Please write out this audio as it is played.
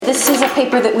this is a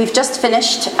paper that we've just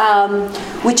finished,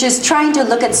 which is trying to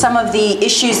look at some of the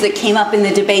issues that came up in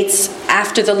the debates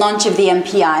after the launch of the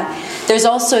MPI. There's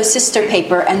also a sister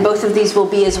paper, and both of these will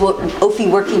be as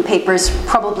OFI working papers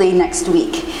probably next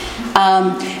week.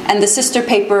 And the sister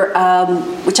paper,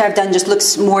 which I've done, just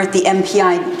looks more at the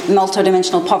MPI,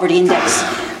 Multidimensional Poverty Index,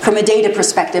 from a data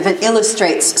perspective, and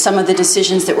illustrates some of the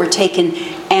decisions that were taken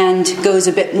and goes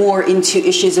a bit more into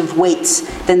issues of weights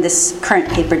than this current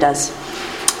paper does.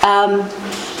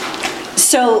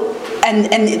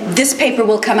 And this paper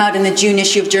will come out in the June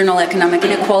issue of Journal Economic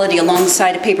Inequality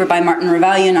alongside a paper by Martin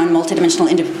Revalian on multidimensional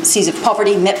indices of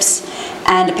poverty, MIPS,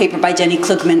 and a paper by Jenny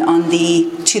Klugman on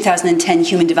the 2010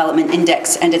 Human Development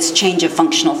Index and its change of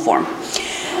functional form.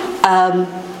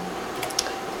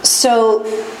 So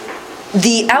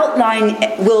the outline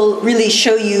will really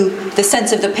show you the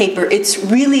sense of the paper. It's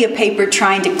really a paper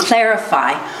trying to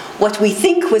clarify what we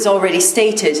think was already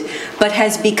stated, but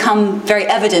has become very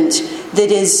evident that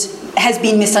has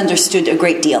been misunderstood a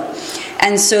great deal.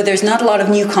 And so there's not a lot of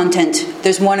new content.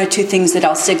 There's one or two things that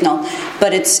I'll signal,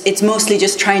 but it's mostly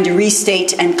just trying to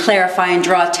restate and clarify and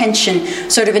draw attention,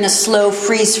 sort of in a slow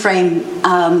freeze frame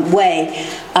way,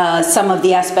 some of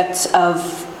the aspects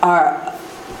of our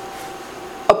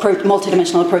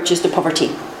multidimensional approaches to poverty.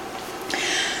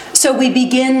 So we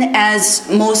begin, as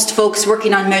most folks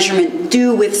working on measurement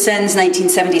do, with Sen's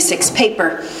 1976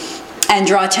 paper, and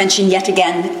draw attention yet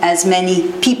again, as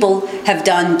many people have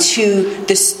done, to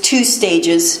the two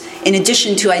stages. In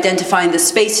addition to identifying the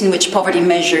space in which poverty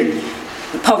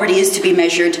is to be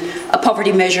measured, a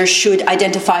poverty measure should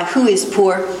identify who is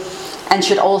poor and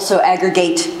should also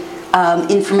aggregate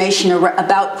information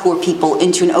about poor people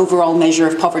into an overall measure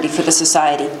of poverty for the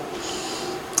society.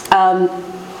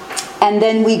 And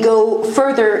then we go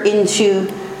further into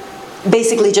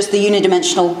basically just the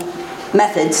unidimensional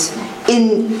methods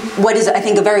in what is, I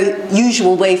think, a very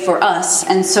usual way for us.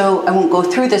 And so I won't go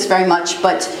through this very much,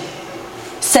 but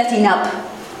setting up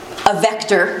a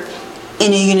vector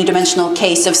in a unidimensional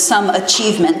case of some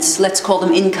achievements, let's call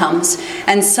them incomes,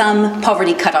 and some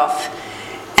poverty cutoff,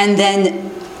 and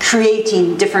then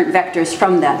creating different vectors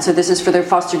from that. So this is for the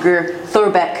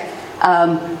Foster-Greer-Thorbecke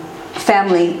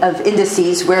family of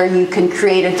indices, where you can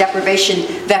create a deprivation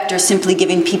vector simply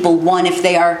giving people 1 if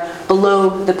they are below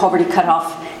the poverty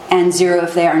cutoff and 0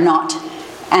 if they are not.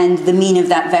 And the mean of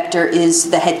that vector is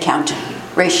the head count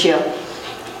ratio.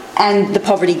 And the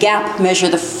poverty gap measure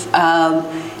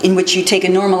in which you take a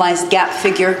normalized gap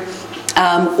figure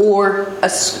or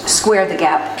square the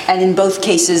gap. And in both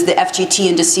cases, the FGT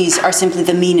indices are simply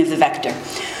the mean of the vector.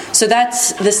 So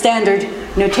that's the standard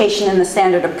notation and the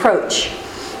standard approach.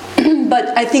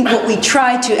 But I think what we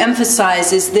try to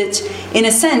emphasize is that, in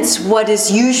a sense, what is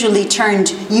usually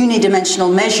termed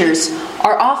unidimensional measures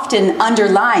are often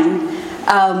underlying,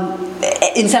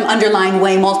 in some underlying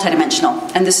way, multidimensional.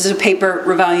 And this is a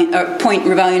point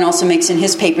Revalian also makes in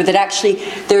his paper, that actually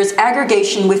there is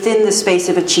aggregation within the space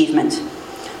of achievement.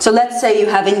 So let's say you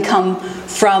have income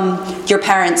from your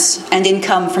parents, and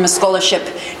income from a scholarship,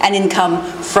 and income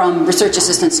from research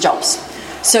assistance jobs.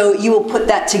 So you will put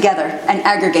that together and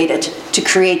aggregate it to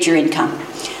create your income.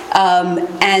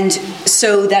 And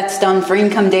so that's done for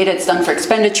income data, it's done for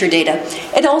expenditure data.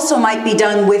 It also might be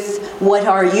done with what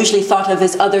are usually thought of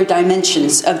as other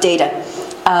dimensions of data,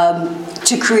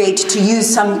 to use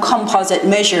some composite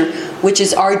measure which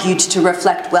is argued to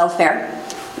reflect welfare.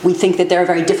 We think that there are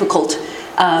very difficult,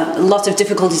 lots of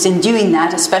difficulties in doing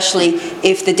that, especially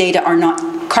if the data are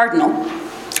not cardinal.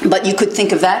 But you could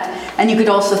think of that, and you could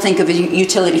also think of a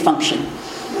utility function.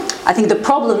 I think the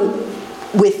problem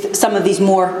with some of these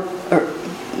more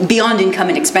beyond income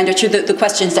and expenditure, the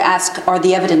questions to ask are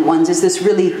the evident ones. Is this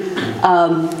really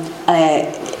a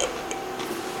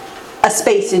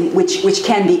space in which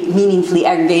can be meaningfully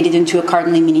aggregated into a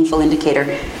cardinally meaningful indicator?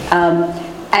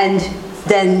 And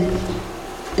then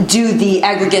do the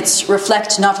aggregates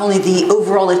reflect not only the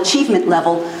overall achievement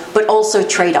level, but also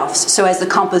trade-offs? So as the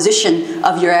composition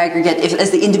of your aggregate,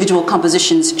 as the individual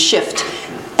compositions shift,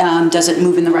 does it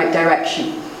move in the right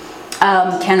direction?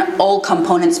 Can all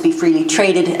components be freely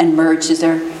traded and merged? These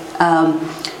are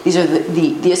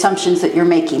the assumptions that you're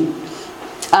making.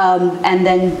 And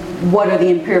then what are the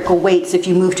empirical weights if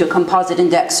you move to a composite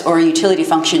index or a utility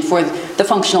function for the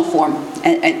functional form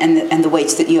and the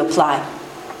weights that you apply?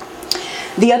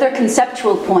 The other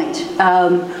conceptual point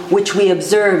which we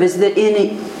observe is that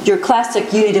in your classic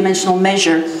unidimensional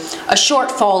measure, a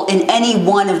shortfall in any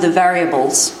one of the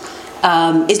variables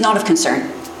is not of concern.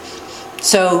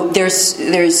 So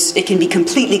it can be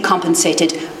completely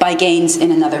compensated by gains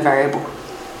in another variable.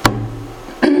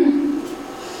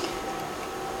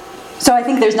 So I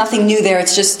think there's nothing new there.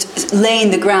 It's just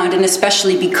laying the ground, and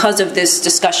especially because of this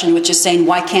discussion, which is saying,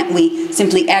 why can't we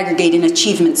simply aggregate in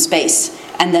achievement space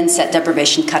and then set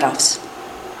deprivation cutoffs?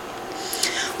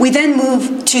 We then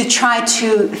move to try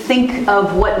to think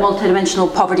of what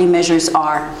multidimensional poverty measures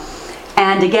are.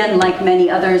 And again, like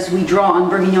many others, we draw on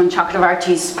Bourguignon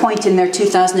Chakravarty's point in their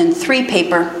 2003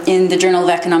 paper in the Journal of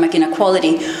Economic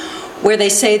Inequality, where they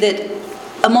say that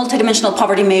a multidimensional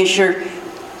poverty measure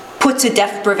puts a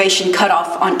deprivation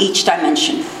cutoff on each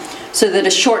dimension, so that a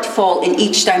shortfall in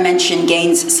each dimension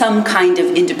gains some kind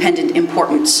of independent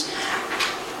importance.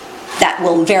 That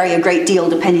will vary a great deal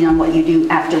depending on what you do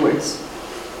afterwards.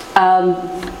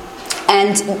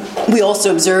 And we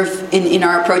also observe in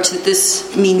our approach that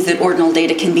this means that ordinal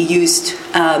data can be used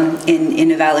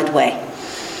in a valid way.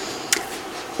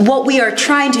 What we are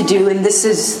trying to do, and this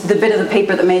is the bit of the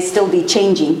paper that may still be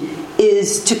changing,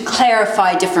 is to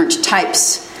clarify different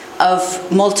types of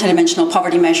multidimensional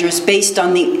poverty measures based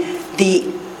on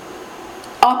the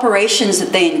operations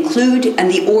that they include and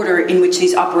the order in which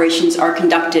these operations are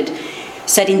conducted.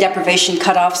 Setting deprivation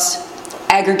cutoffs,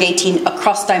 aggregating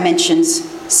across dimensions,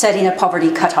 setting a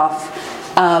poverty cutoff,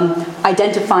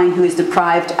 identifying who is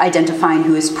deprived, identifying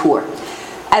who is poor.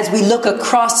 As we look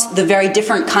across the very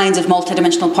different kinds of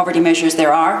multidimensional poverty measures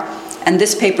there are, and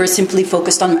this paper is simply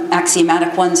focused on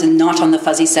axiomatic ones and not on the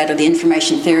fuzzy set or the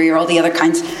information theory or all the other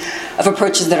kinds of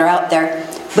approaches that are out there.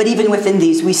 But even within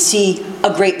these, we see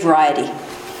a great variety.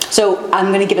 So I'm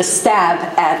going to give a stab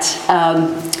at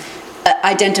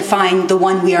identifying the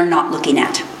one we are not looking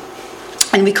at.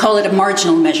 And we call it a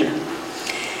marginal measure.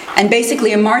 And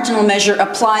basically, a marginal measure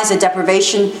applies a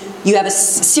deprivation. You have a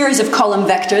series of column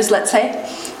vectors, let's say.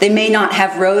 They may not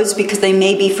have rows because they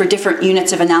may be for different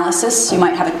units of analysis. You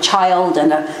might have a child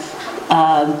and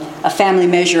a family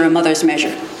measure, a mother's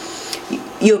measure.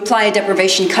 You apply a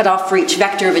deprivation cutoff for each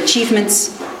vector of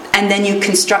achievements, and then you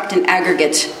construct an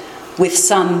aggregate with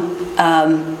some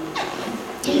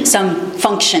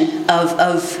function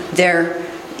of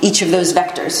each of those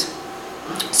vectors.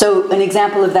 So an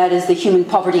example of that is the Human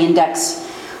Poverty Index,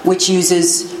 which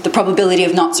uses the probability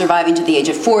of not surviving to the age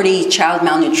of 40, child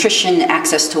malnutrition,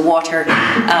 access to water.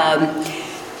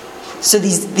 So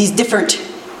these different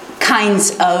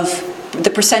kinds of the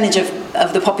percentage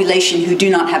of the population who do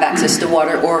not have access to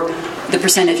water, or the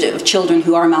percentage of children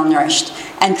who are malnourished,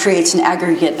 and creates an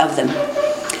aggregate of them.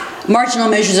 Marginal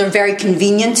measures are very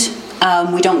convenient.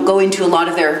 We don't go into a lot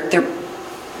of their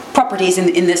properties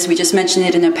in this, we just mentioned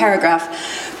it in a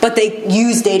paragraph, but they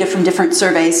use data from different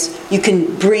surveys. You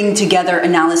can bring together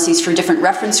analyses for different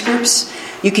reference groups.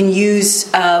 You can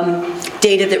use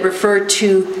data that refer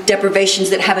to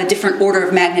deprivations that have a different order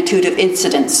of magnitude of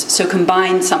incidence. So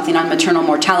combine something on maternal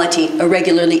mortality, a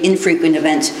regularly infrequent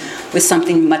event, with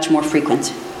something much more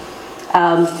frequent.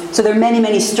 So there are many,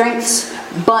 many strengths,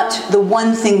 but the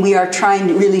one thing we are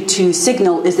trying really to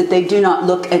signal is that they do not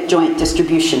look at joint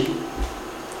distribution.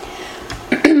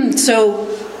 So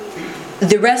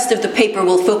the rest of the paper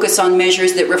will focus on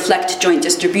measures that reflect joint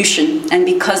distribution, and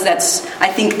because that's, I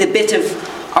think, the bit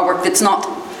of our work that's not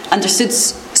understood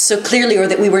so clearly, or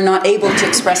that we were not able to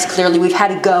express clearly, we've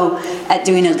had a go at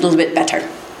doing it a little bit better.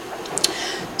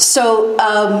 So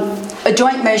a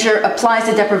joint measure applies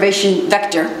a deprivation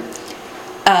vector,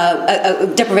 a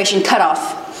deprivation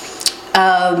cutoff,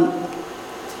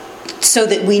 so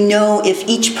that we know if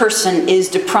each person is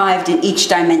deprived in each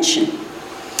dimension.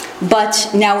 But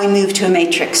now we move to a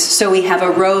matrix. So we have a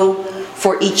row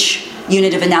for each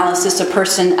unit of analysis, a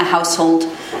person, a household,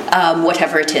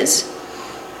 whatever it is.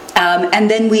 And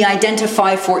then we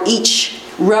identify for each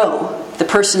row, the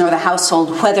person or the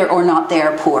household, whether or not they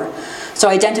are poor. So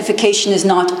identification is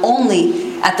not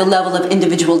only at the level of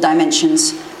individual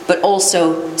dimensions, but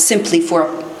also simply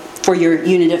for your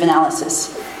unit of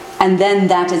analysis. And then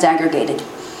that is aggregated.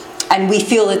 And we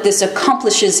feel that this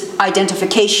accomplishes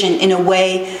identification in a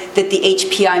way that the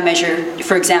HPI measure,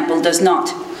 for example, does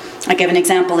not. I give an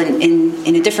example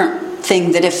in a different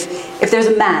thing, that if there's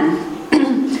a man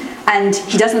and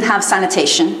he doesn't have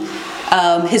sanitation,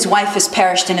 his wife has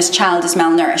perished and his child is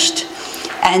malnourished.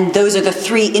 And those are the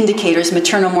three indicators: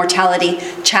 maternal mortality,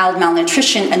 child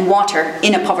malnutrition, and water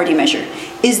in a poverty measure.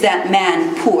 Is that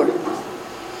man poor?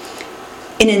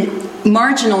 In a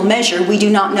marginal measure, we do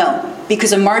not know,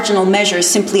 because a marginal measure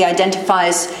simply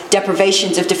identifies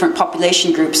deprivations of different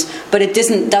population groups, but it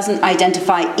doesn't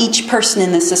identify each person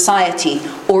in the society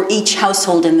or each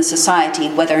household in the society,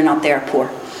 whether or not they are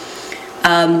poor.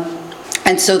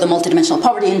 And so the Multidimensional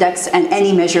Poverty Index and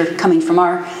any measure coming from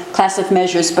our class of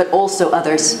measures, but also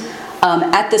others,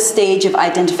 at the stage of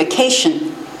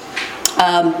identification,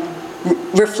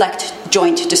 reflect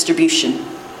joint distribution.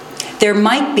 There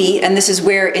might be, and this is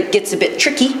where it gets a bit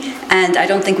tricky, and I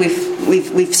don't think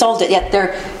we've solved it yet.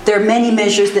 There are many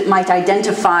measures that might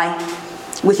identify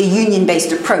with a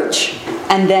union-based approach,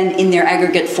 and then in their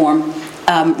aggregate form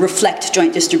reflect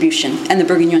joint distribution. And the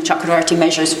Bourguignon-Chakravarty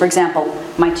measures, for example,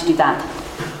 might do that.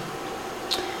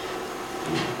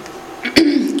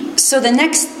 So the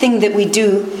next thing that we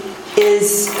do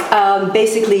is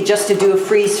basically just to do a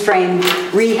freeze frame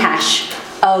rehash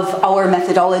of our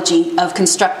methodology of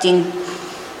constructing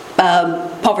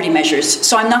poverty measures.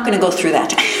 So I'm not going to go through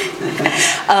that.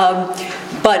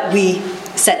 But we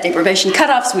set deprivation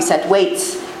cutoffs, we set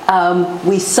weights,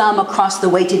 we sum across the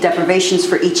weighted deprivations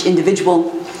for each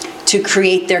individual to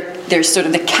create their sort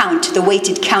of the count, the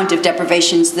weighted count of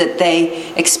deprivations that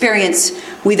they experience.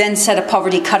 We then set a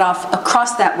poverty cutoff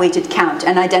across that weighted count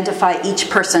and identify each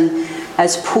person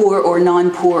as poor or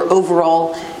non-poor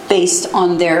overall based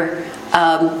on the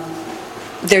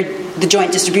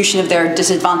joint distribution of their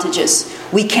disadvantages.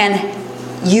 We can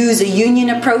use a union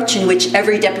approach in which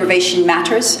every deprivation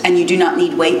matters and you do not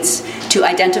need weights to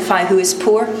identify who is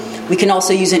poor. We can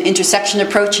also use an intersection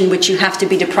approach in which you have to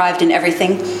be deprived in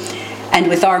everything, and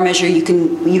with our measure you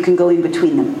can go in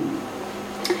between them.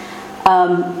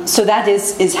 So that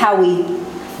is how we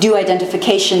do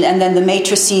identification, and then the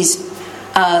matrices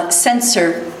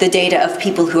censor the data of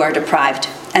people who are deprived.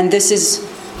 And this is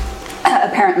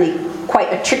apparently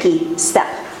quite a tricky step.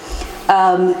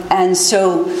 And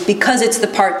so because it's the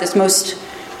part that's most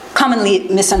commonly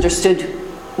misunderstood,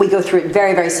 we go through it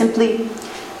very, very simply.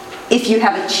 If you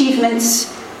have achievements,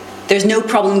 there's no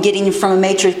problem getting from a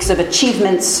matrix of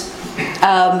achievements.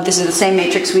 This is the same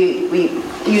matrix we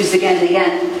used again and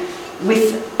again,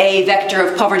 with a vector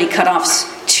of poverty cutoffs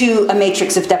to a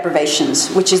matrix of deprivations,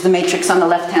 which is the matrix on the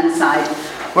left-hand side,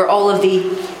 where all of the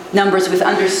numbers with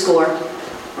underscore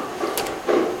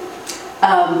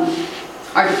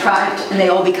are deprived, and they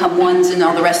all become ones, and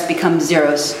all the rest become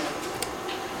zeros.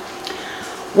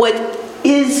 What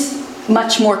is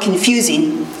much more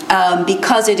confusing,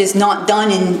 because it is not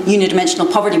done in unidimensional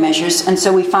poverty measures, and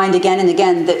so we find again and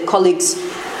again that colleagues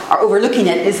are overlooking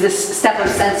it, is this step of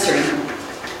censoring.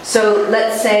 So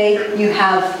let's say you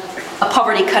have a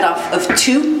poverty cutoff of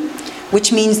 2,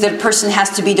 which means that a person has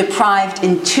to be deprived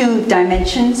in 2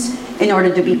 dimensions in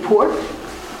order to be poor,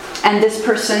 and this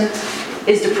person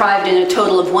is deprived in a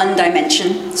total of 1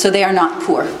 dimension, so they are not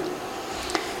poor.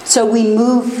 So we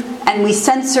move and we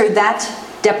censor that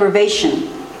deprivation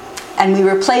and we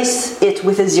replace it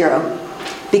with a 0,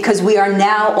 because we are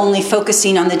now only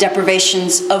focusing on the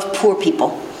deprivations of poor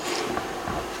people.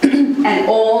 And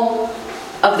all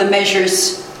of the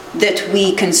measures that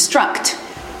we construct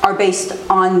are based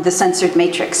on the censored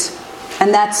matrix.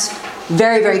 And that's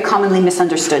very, very commonly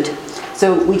misunderstood.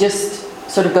 So we just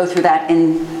sort of go through that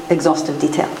in exhaustive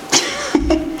detail.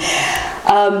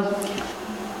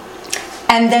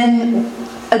 And then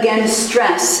again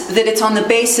stress that it's on the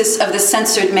basis of the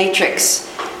censored matrix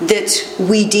that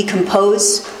we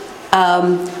decompose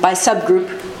by subgroup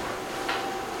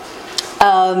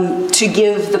to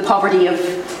give the poverty of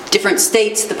different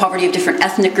states, the poverty of different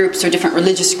ethnic groups or different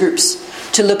religious groups,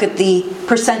 to look at the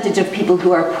percentage of people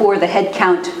who are poor, the head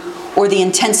count, or the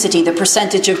intensity, the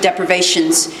percentage of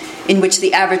deprivations in which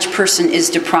the average person is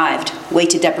deprived,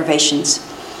 weighted deprivations.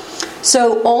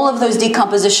 So all of those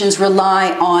decompositions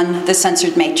rely on the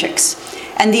censored matrix.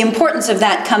 And the importance of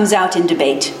that comes out in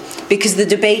debate, because the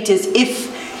debate is if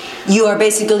you are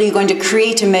basically going to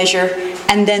create a measure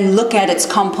and then look at its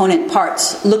component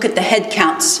parts, look at the head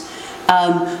counts,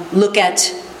 look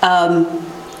at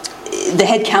the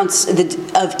head counts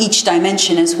of each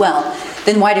dimension as well,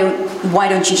 then why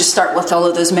don't you just start with all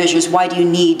of those measures? Why do you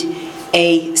need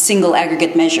a single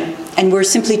aggregate measure? And we're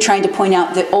simply trying to point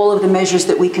out that all of the measures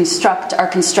that we construct are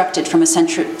constructed from a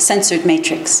censored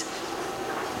matrix.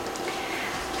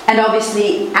 And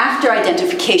obviously, after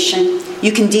identification,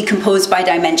 you can decompose by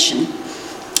dimension,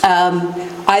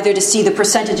 either to see the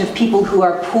percentage of people who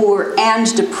are poor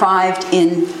and deprived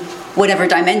in whatever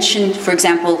dimension, for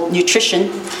example, nutrition,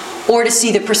 or to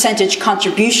see the percentage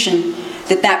contribution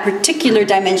that that particular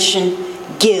dimension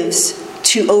gives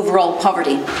to overall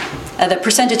poverty. The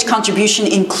percentage contribution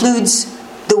includes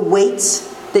the weights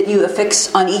that you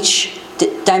affix on each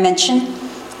dimension,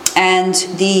 and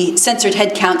the censored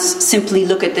head counts simply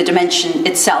look at the dimension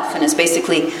itself and is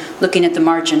basically looking at the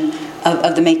margin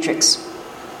of the matrix.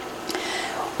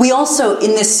 We also,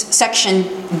 in this section,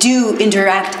 do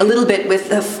interact a little bit with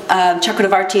the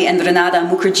Chakravarty and Renata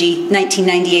Mukherjee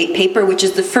 1998 paper, which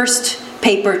is the first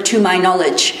paper, to my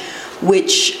knowledge,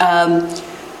 which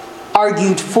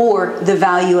argued for the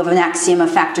value of an axiom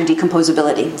of factor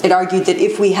decomposability. It argued that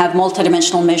if we have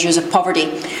multidimensional measures of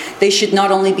poverty, they should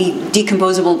not only be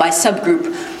decomposable by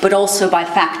subgroup, but also by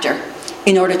factor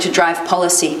in order to drive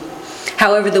policy.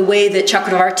 However, the way that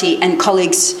Chakravarti and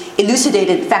colleagues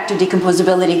elucidated factor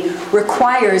decomposability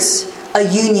requires a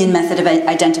union method of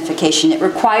identification. It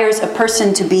requires a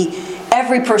person to be,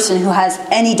 every person who has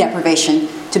any deprivation,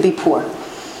 to be poor.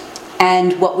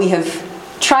 And what we have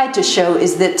tried to show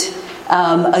is that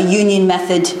a union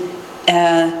method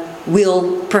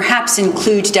will perhaps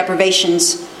include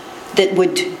deprivations that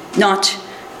would not,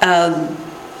 that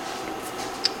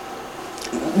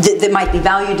might be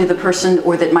valued to the person,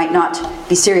 or that might not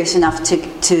be serious enough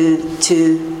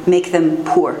to make them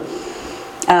poor.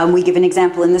 We give an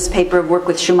example in this paper of work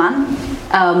with Schumann,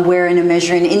 where in a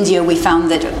measure in India we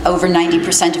found that over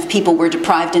 90% of people were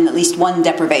deprived in at least one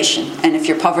deprivation. And if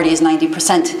your poverty is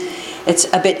 90%, it's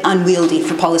a bit unwieldy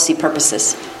for policy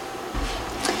purposes.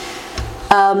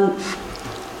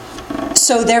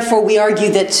 So therefore we argue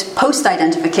that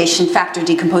post-identification factor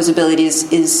decomposability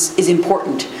is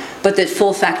important, but that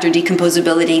full factor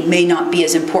decomposability may not be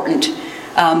as important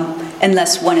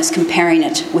unless one is comparing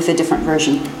it with a different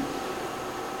version.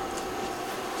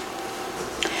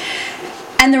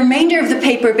 And the remainder of the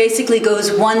paper basically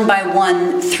goes one by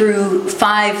one through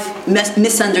 5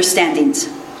 misunderstandings.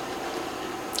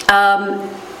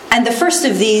 And the first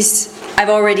of these I've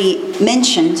already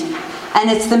mentioned, and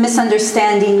it's the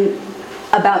misunderstanding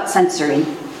about censoring,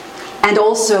 and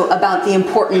also about the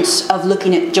importance of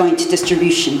looking at joint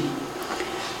distribution.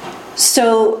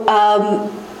 So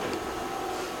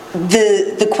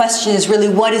the question is really,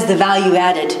 what is the value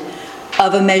added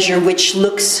of a measure which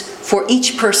looks for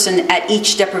each person at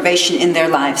each deprivation in their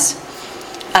lives?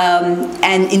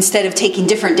 And instead of taking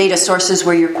different data sources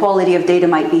where your quality of data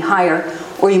might be higher,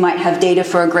 or you might have data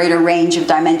for a greater range of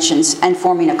dimensions and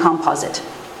forming a composite.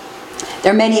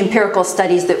 There are many empirical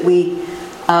studies that we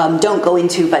don't go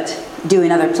into, but do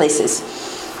in other places.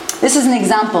 This is an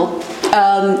example.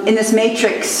 In this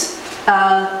matrix,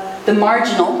 the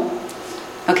marginal,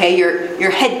 okay,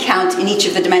 your head count in each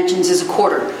of the dimensions is a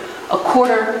quarter. A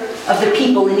quarter of the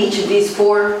people in each of these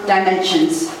 4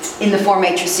 dimensions in the 4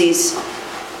 matrices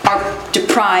are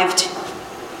deprived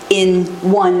in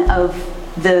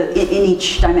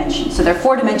each dimension. So there are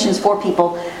 4 dimensions, 4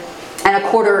 people, and a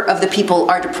quarter of the people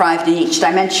are deprived in each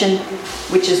dimension,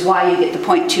 which is why you get the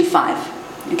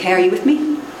 0.25. Okay, are you with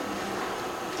me?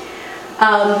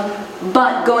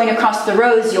 But going across the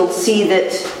rows, you'll see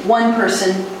that one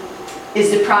person is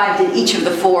deprived in each of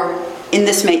the 4 in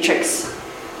this matrix.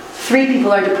 3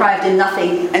 people are deprived in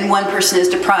nothing, and 1 person is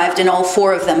deprived in all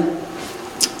 4 of them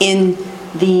in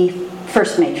the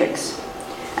first matrix.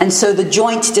 And so the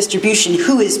joint distribution,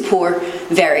 who is poor,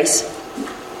 varies.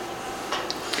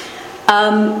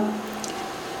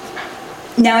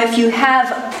 Now, if you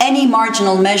have any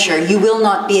marginal measure, you will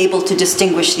not be able to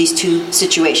distinguish these 2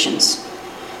 situations.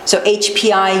 So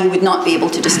HPI, you would not be able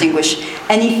to distinguish.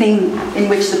 Anything in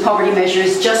which the poverty measure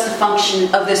is just a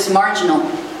function of this marginal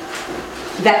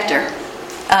vector,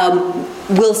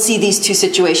 we'll see these 2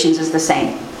 situations as the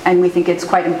same. And we think it's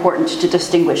quite important to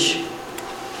distinguish.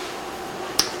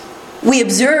 We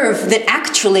observe that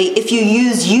actually, if you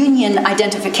use union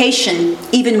identification,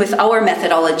 even with our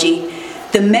methodology,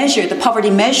 the measure, the poverty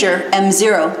measure,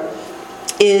 M0,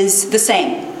 is the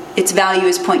same. Its value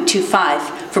is 0.25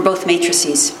 for both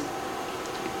matrices.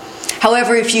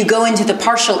 However, if you go into the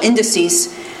partial indices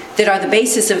that are the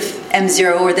basis of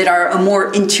M0, or that are a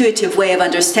more intuitive way of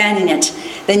understanding it,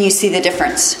 then you see the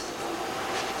difference.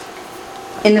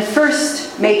 In the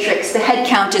first matrix, the head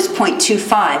count is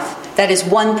 0.25. That is,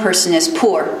 1 person is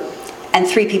poor, and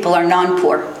 3 people are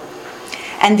non-poor.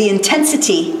 And the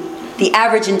intensity, the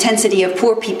average intensity of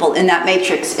poor people in that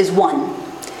matrix is 1,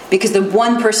 because the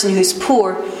 1 person who's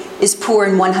poor is poor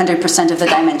in 100% of the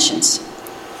dimensions.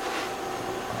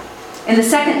 In the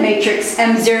second matrix,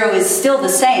 M0 is still the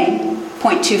same,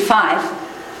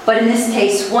 0.25, but in this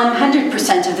case,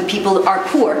 100% of the people are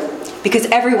poor, because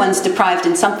everyone's deprived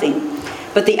in something.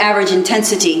 But the average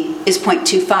intensity is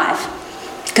 0.25,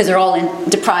 because they're all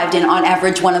deprived in, on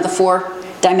average, one of the 4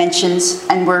 dimensions,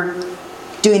 and we're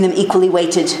doing them equally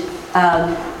weighted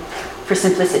for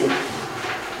simplicity.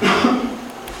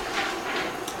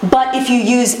 But if you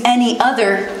use any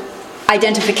other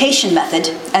identification method,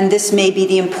 and this may be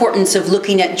the importance of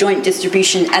looking at joint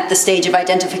distribution at the stage of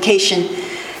identification,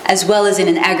 as well as in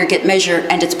an aggregate measure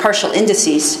and its partial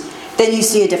indices, then you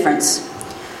see a difference.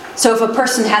 So if a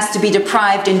person has to be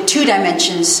deprived in 2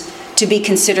 dimensions to be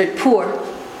considered poor,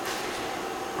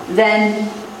 then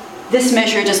this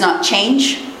measure does not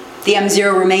change. The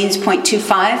M0 remains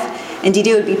 0.25. Indeed,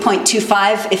 it would be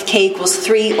 0.25 if k equals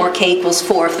 3 or k equals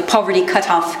 4, if the poverty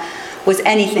cutoff was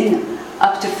anything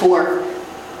up to 4,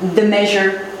 the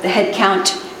measure, the head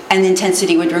count, and the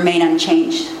intensity would remain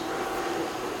unchanged.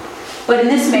 But in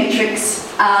this matrix,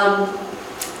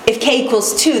 if k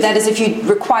equals 2, that is, if you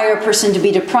require a person to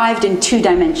be deprived in 2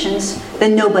 dimensions,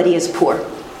 then nobody is poor.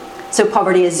 So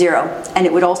poverty is 0, and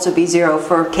it would also be 0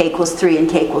 for k equals 3 and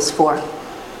k equals 4.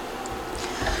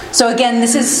 So again,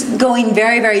 this is going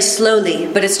very, very slowly,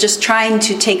 but it's just trying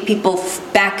to take people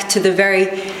back to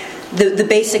the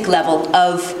basic level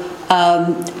of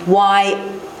why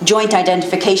joint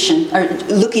identification, or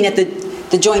looking at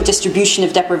the joint distribution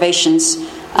of deprivations,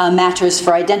 matters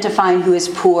for identifying who is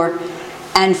poor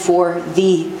and for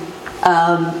the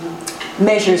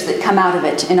measures that come out of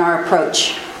it in our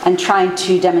approach, and trying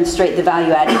to demonstrate the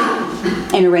value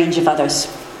added in a range of others.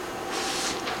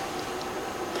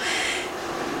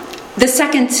 The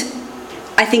second,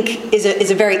 I think,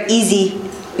 is a very easy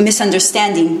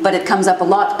misunderstanding, but it comes up a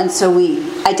lot, and so we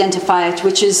identify it,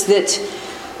 which is that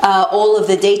all of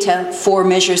the data for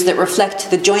measures that reflect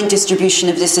the joint distribution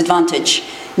of disadvantage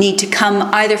need to come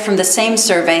either from the same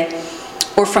survey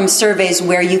or from surveys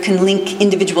where you can link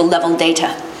individual level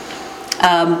data.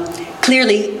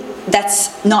 Clearly,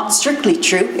 that's not strictly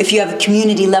true. If you have a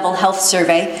community level health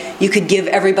survey, you could give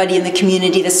everybody in the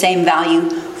community the same value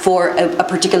for a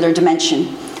particular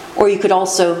dimension. Or you could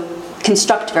also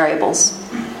construct variables.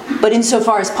 But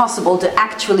insofar as possible, to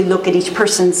actually look at each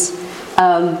person's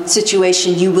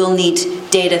situation, you will need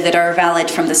data that are valid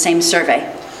from the same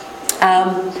survey.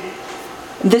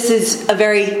 This is a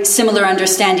very similar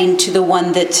understanding to the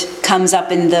one that comes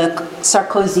up in the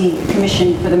Sarkozy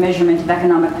Commission for the Measurement of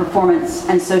Economic Performance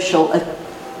and Social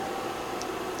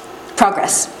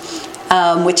Progress,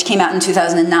 which came out in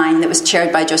 2009, that was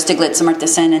chaired by Joe Stiglitz, Amartya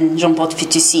Sen, and Jean-Paul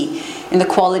Fitoussi, in the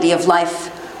Quality of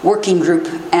Life Working Group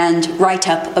and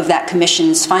write-up of that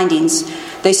commission's findings.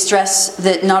 They stress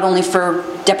that not only for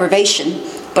deprivation,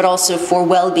 but also for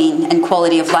well-being and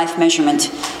quality of life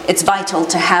measurement, it's vital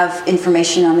to have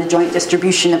information on the joint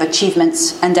distribution of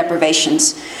achievements and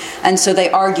deprivations. And so they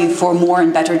argue for more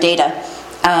and better data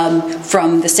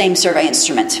from the same survey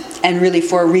instrument, and really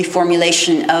for a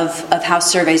reformulation of how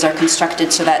surveys are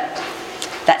constructed so that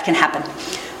that can happen.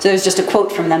 So there's just a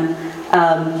quote from them.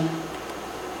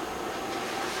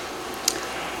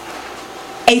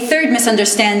 A third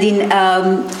misunderstanding,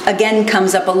 again,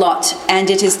 comes up a lot, and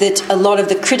it is that a lot of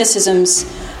the criticisms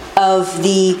of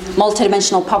the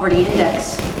Multidimensional Poverty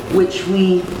Index, which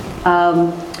we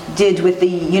did with the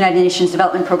United Nations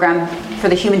Development Programme for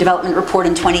the Human Development Report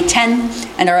in 2010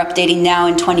 and are updating now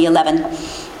in 2011.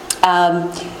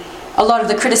 A lot of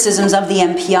the criticisms of the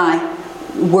MPI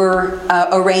were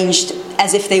arranged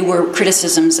as if they were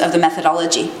criticisms of the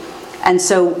methodology. And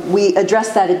so we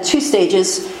addressed that at 2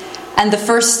 stages. And the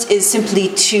first is simply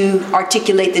to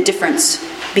articulate the difference,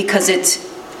 because it,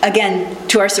 again,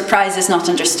 to our surprise, is not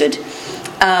understood.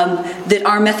 That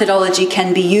our methodology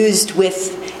can be used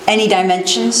with any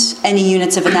dimensions, any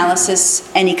units of analysis,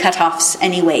 any cutoffs,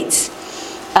 any weights.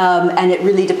 And it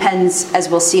really depends, as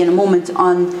we'll see in a moment,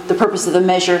 on the purpose of the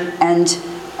measure and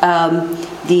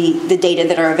the data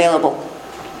that are available.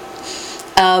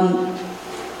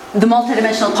 The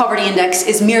Multidimensional Poverty Index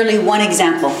is merely one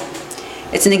example.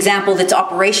 It's an example that's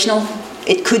operational.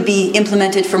 It could be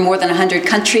implemented for more than 100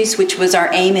 countries, which was our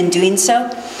aim in doing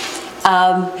so.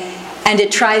 And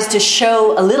it tries to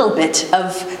show a little bit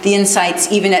of the insights,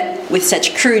 even with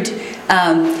such crude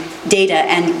data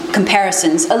and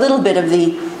comparisons, a little bit of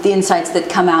the insights that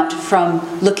come out from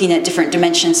looking at different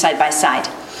dimensions side by side.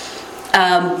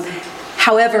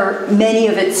 However, many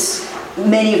of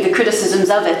the criticisms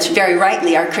of it, very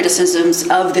rightly, are criticisms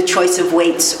of the choice of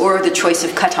weights or the choice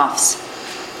of cutoffs.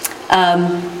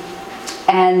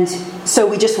 And so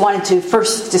we just wanted to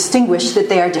first distinguish that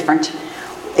they are different.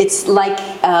 It's like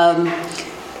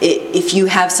if you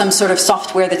have some sort of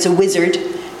software that's a wizard,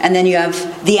 and then you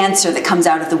have the answer that comes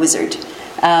out of the wizard,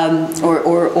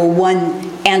 or one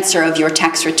answer of your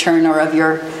tax return or of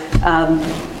your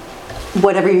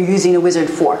whatever you're using a wizard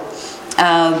for.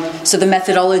 So the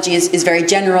methodology is very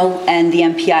general, and the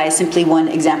MPI is simply one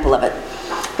example of it.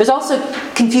 There's also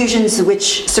confusions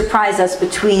which surprise us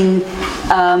between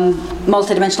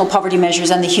multidimensional poverty measures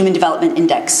and the Human Development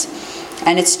Index.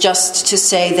 And it's just to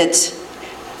say that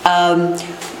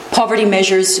poverty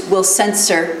measures will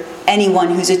censor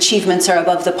anyone whose achievements are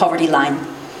above the poverty line.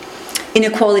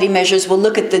 Inequality measures will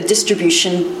look at the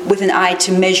distribution with an eye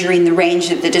to measuring the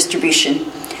range of the distribution.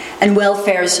 And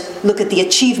welfares look at the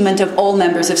achievement of all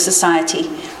members of society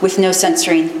with no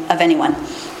censoring of anyone.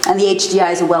 And the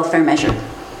HDI is a welfare measure.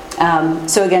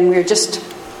 So again, we're just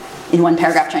in one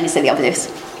paragraph trying to say the obvious.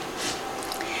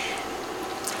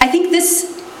 I think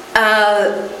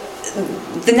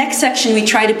the next section we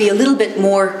try to be a little bit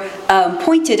more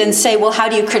pointed and say, well, how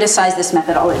do you criticize this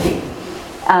methodology?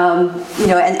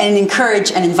 And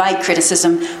encourage and invite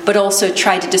criticism, but also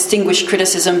try to distinguish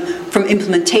criticism from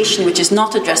implementation, which is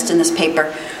not addressed in this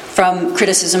paper, from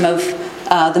criticism of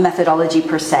the methodology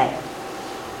per se.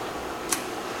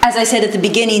 As I said at the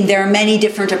beginning, there are many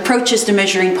different approaches to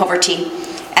measuring poverty,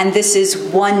 and this is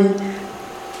one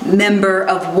member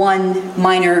of one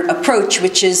minor approach,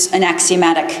 which is an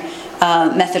axiomatic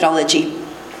methodology.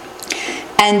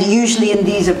 And usually in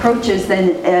these approaches,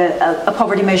 then a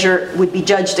poverty measure would be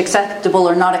judged acceptable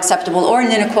or not acceptable, or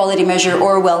an inequality measure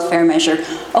or a welfare measure,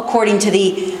 according to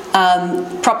the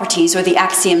properties or the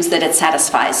axioms that it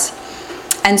satisfies.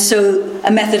 And so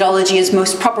a methodology is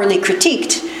most properly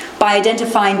critiqued by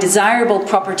identifying desirable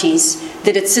properties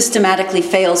that it systematically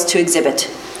fails to exhibit,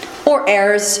 or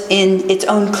errors in its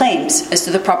own claims as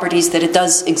to the properties that it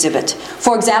does exhibit.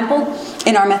 For example,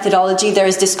 in our methodology, there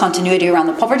is discontinuity around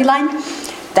the poverty line.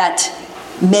 That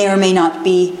may or may not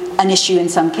be an issue in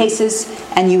some cases,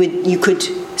 and you could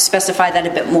specify that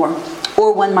a bit more.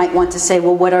 Or one might want to say,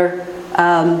 well, what are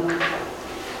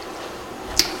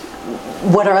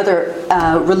other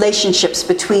relationships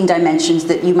between dimensions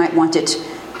that you might want it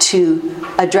to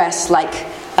address, like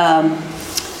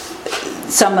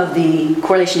some of the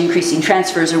correlation increasing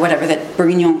transfers or whatever that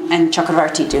Bourguignon and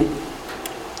Chakravarti do.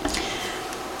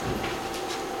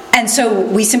 And so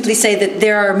we simply say that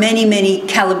there are many, many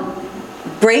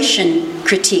calibration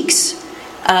critiques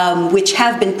which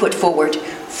have been put forward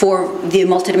for the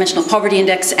Multidimensional Poverty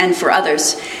Index and for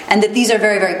others, and that these are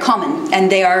very, very common,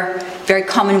 and they are very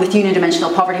common with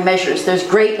unidimensional poverty measures. There's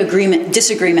great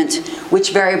disagreement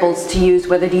which variables to use,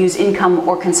 whether to use income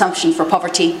or consumption for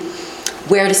poverty,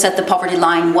 where to set the poverty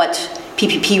line, what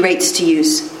PPP rates to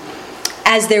use.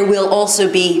 As there will also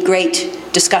be great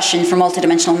discussion for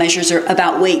multidimensional measures or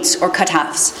about weights or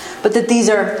cutoffs, but that these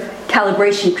are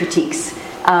calibration critiques,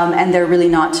 and they're really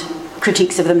not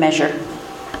critiques of the measure.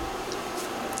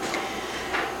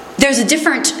 There's a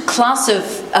different class of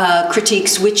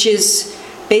critiques, which is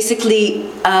basically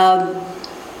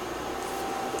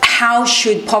how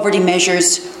should poverty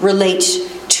measures relate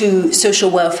to social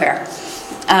welfare.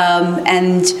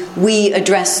 And we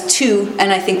address two,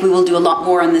 and I think we will do a lot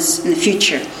more on this in the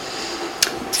future.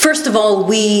 First of all,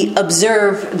 we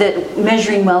observe that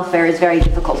measuring welfare is very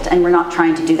difficult, and we're not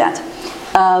trying to do that.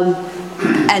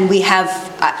 And we have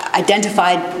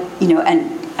identified, and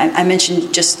I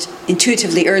mentioned just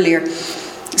intuitively earlier,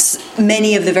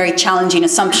 many of the very challenging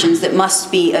assumptions that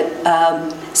must be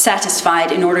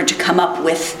satisfied in order to come up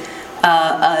with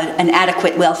an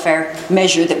adequate welfare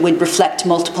measure that would reflect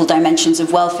multiple dimensions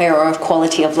of welfare or of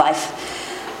quality of life.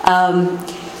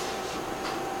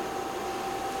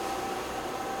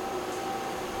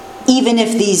 Even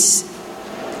if these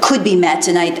could be met,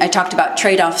 and I talked about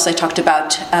trade-offs, I talked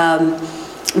about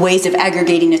ways of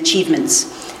aggregating achievements,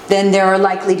 then there are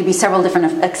likely to be several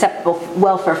different acceptable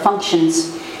welfare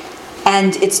functions,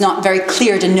 and it's not very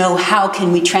clear to know how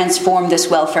can we transform this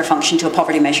welfare function to a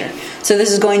poverty measure. So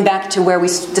this is going back to where we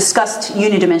discussed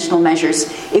unidimensional measures.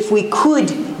 If we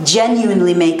could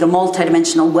genuinely make a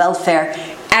multidimensional welfare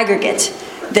aggregate,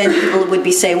 then people would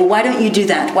be saying, well, why don't you do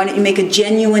that? Why don't you make a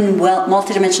genuine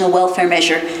multidimensional welfare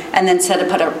measure and then set up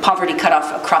a poverty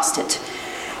cutoff across it?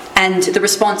 And the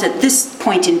response at this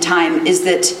point in time is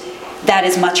that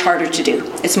is much harder to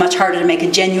do. It's much harder to make a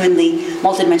genuinely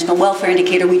multidimensional welfare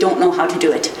indicator. We don't know how to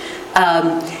do it.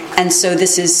 And so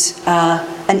this is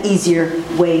an easier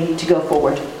way to go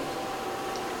forward.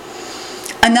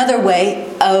 Another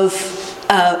way of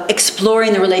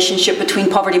exploring the relationship between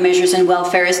poverty measures and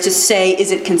welfare is to say,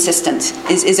 is it consistent?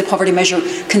 Is a poverty measure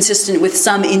consistent with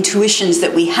some intuitions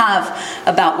that we have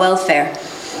about welfare?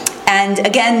 And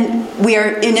again, we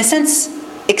are, in a sense,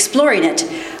 exploring it.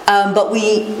 But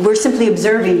we're simply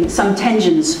observing some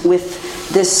tensions with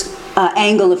this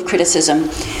angle of criticism.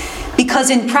 Because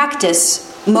in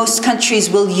practice, most countries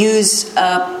will use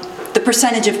the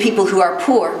percentage of people who are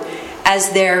poor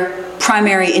as their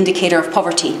primary indicator of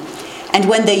poverty. And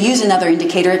when they use another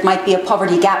indicator, it might be a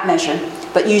poverty gap measure,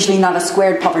 but usually not a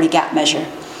squared poverty gap measure.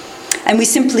 And we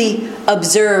simply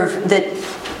observe that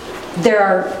there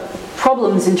are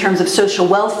problems in terms of social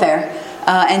welfare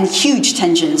and huge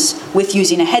tensions with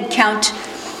using a head count.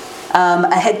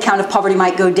 A head count of poverty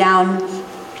might go down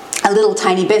a little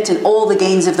tiny bit, and all the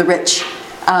gains of the rich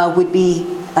would be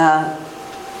out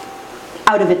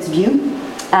of its view,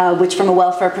 which from a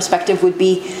welfare perspective would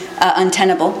be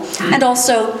untenable. And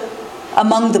also,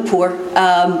 among the poor,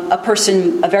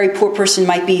 a very poor person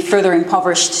might be further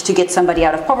impoverished to get somebody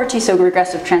out of poverty, so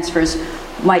regressive transfers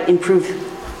might improve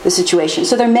the situation.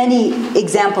 So there are many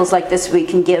examples like this we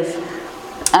can give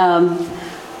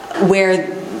where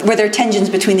there are tensions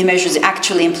between the measures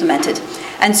actually implemented.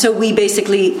 And so we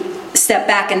basically step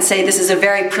back and say this is a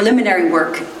very preliminary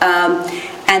work,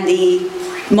 and the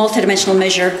multidimensional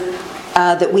measure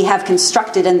that we have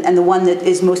constructed, and the one that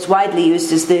is most widely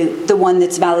used is the one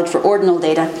that's valid for ordinal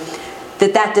data,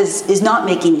 that is not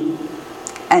making,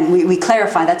 and we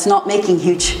clarify, that's not making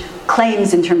huge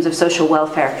claims in terms of social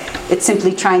welfare. It's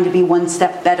simply trying to be one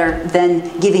step better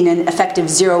than giving an effective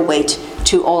zero weight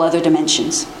to all other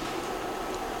dimensions.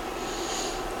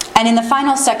 And in the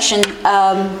final section,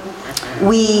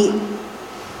 we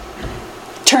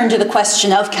turn to the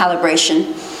question of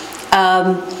calibration,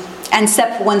 and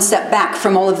one step back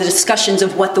from all of the discussions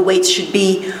of what the weights should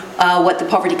be, what the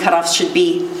poverty cutoffs should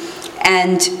be,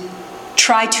 and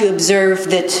try to observe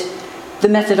that the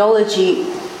methodology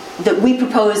that we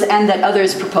propose and that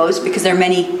others propose, because there are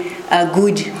many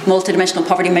good multidimensional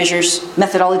poverty measures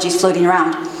methodologies floating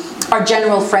around, are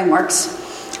general frameworks.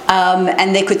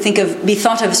 And they could be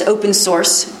thought of as open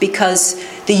source because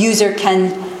the user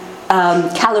can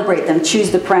calibrate them,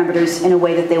 choose the parameters in a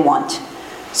way that they want.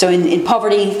 So in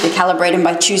poverty, they calibrate them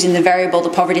by choosing the variable, the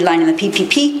poverty line, and the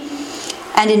PPP.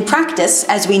 And in practice,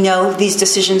 as we know, these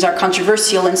decisions are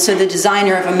controversial, and so the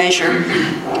designer of a measure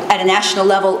at a national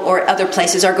level or other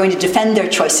places are going to defend their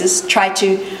choices, try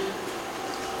to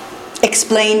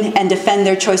explain and defend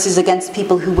their choices against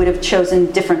people who would have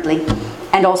chosen differently,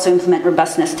 and also implement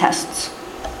robustness tests.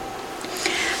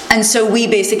 And so we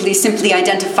basically simply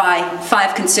identify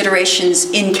 5 considerations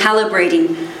in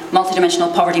calibrating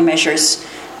multidimensional poverty measures.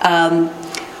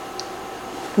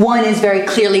 One is very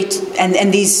clearly,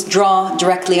 and these draw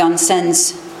directly on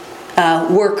Sen's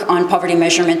work on poverty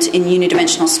measurement in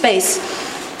unidimensional space,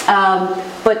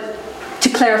 but to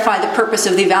clarify the purpose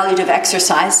of the evaluative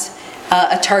exercise,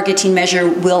 a targeting measure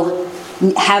will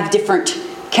have different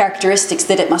characteristics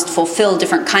that it must fulfill,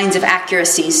 different kinds of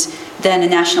accuracies than a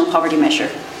national poverty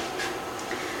measure.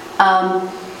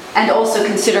 And also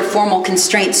consider formal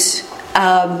constraints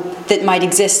that might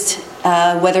exist,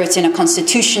 whether it's in a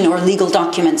constitution or legal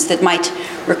documents that might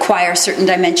require certain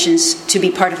dimensions to be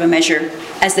part of a measure,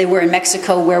 as they were in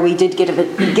Mexico, where we did give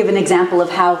an example of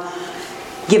how,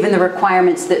 given the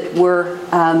requirements that were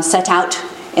set out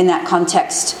in that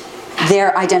context,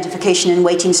 their identification and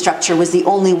weighting structure was the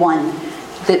only one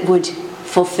that would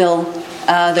fulfill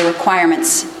the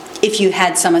requirements if you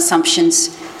had some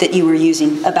assumptions that you were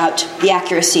using about the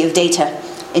accuracy of data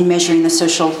in measuring the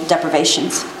social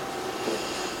deprivations.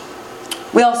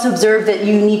 We also observe that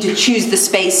you need to choose the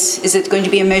space. Is it going to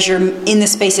be a measure in the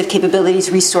space of capabilities,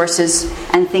 resources,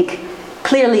 and think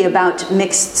clearly about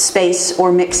mixed space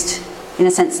or mixed, in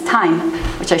a sense, time,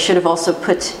 which I should have also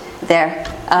put there,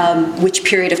 which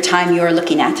period of time you are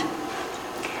looking at.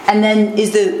 And then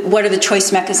what are the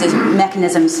choice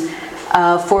mechanisms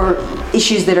for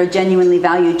issues that are genuinely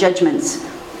value judgments?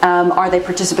 Are they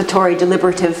participatory,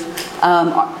 deliberative,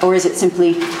 or is it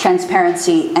simply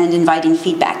transparency and inviting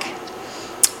feedback?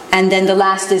 And then the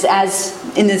last is, as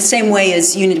in the same way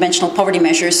as unidimensional poverty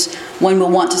measures, one will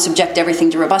want to subject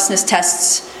everything to robustness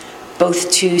tests,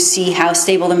 both to see how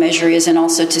stable the measure is and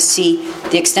also to see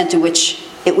the extent to which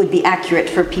it would be accurate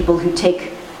for people who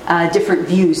take different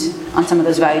views on some of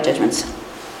those value judgments.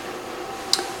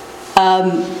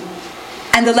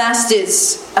 And the last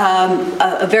is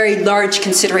a very large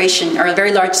consideration, or a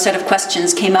very large set of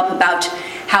questions came up about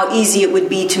how easy it would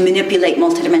be to manipulate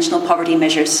multidimensional poverty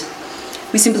measures.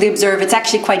 We simply observe it's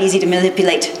actually quite easy to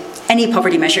manipulate any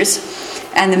poverty measures,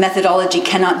 and the methodology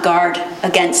cannot guard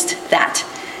against that.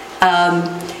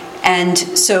 And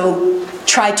so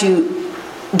try to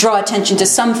draw attention to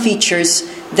some features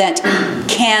that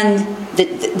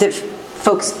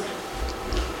folks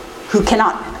who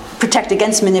cannot protect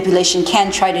against manipulation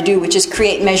can try to do, which is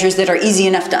create measures that are easy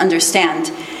enough to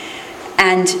understand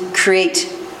and create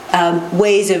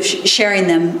ways of sharing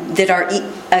them that are,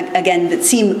 again, that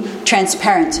seem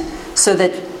transparent, so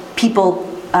that people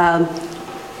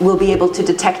will be able to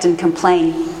detect and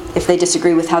complain if they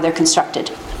disagree with how they're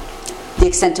constructed. The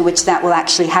extent to which that will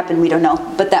actually happen, we don't know.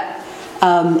 But that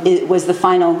it was the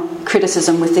final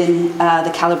criticism within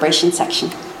the calibration section.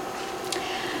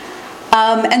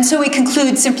 And so we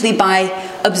conclude simply by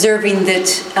observing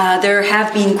that there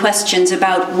have been questions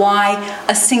about why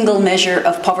a single measure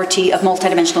of poverty, of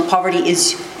multidimensional poverty,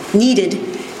 is needed,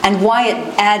 and why it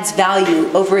adds value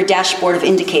over a dashboard of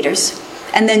indicators.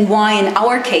 And then why, in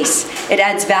our case, it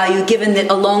adds value, given that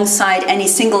alongside any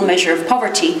single measure of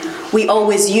poverty, we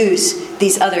always use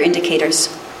these other indicators.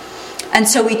 And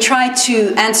so we try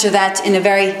to answer that in a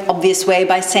very obvious way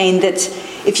by saying that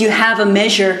if you have a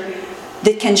measure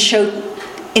that can show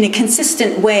in a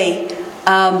consistent way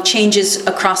changes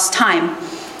across time,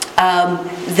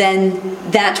 then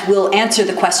that will answer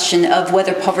the question of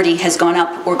whether poverty has gone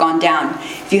up or gone down.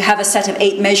 If you have a set of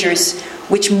 8 measures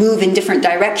which move in different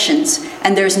directions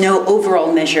and there's no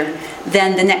overall measure,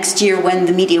 then the next year when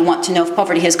the media want to know if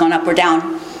poverty has gone up or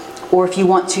down, or if you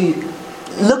want to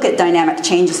look at dynamic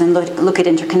changes and look at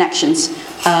interconnections,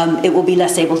 it will be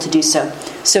less able to do so.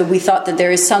 So we thought that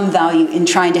there is some value in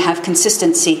trying to have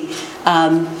consistency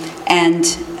and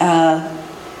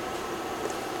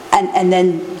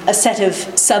then a set of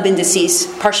sub-indices,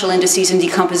 partial indices and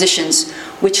decompositions,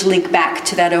 which link back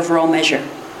to that overall measure.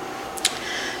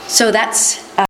 So that's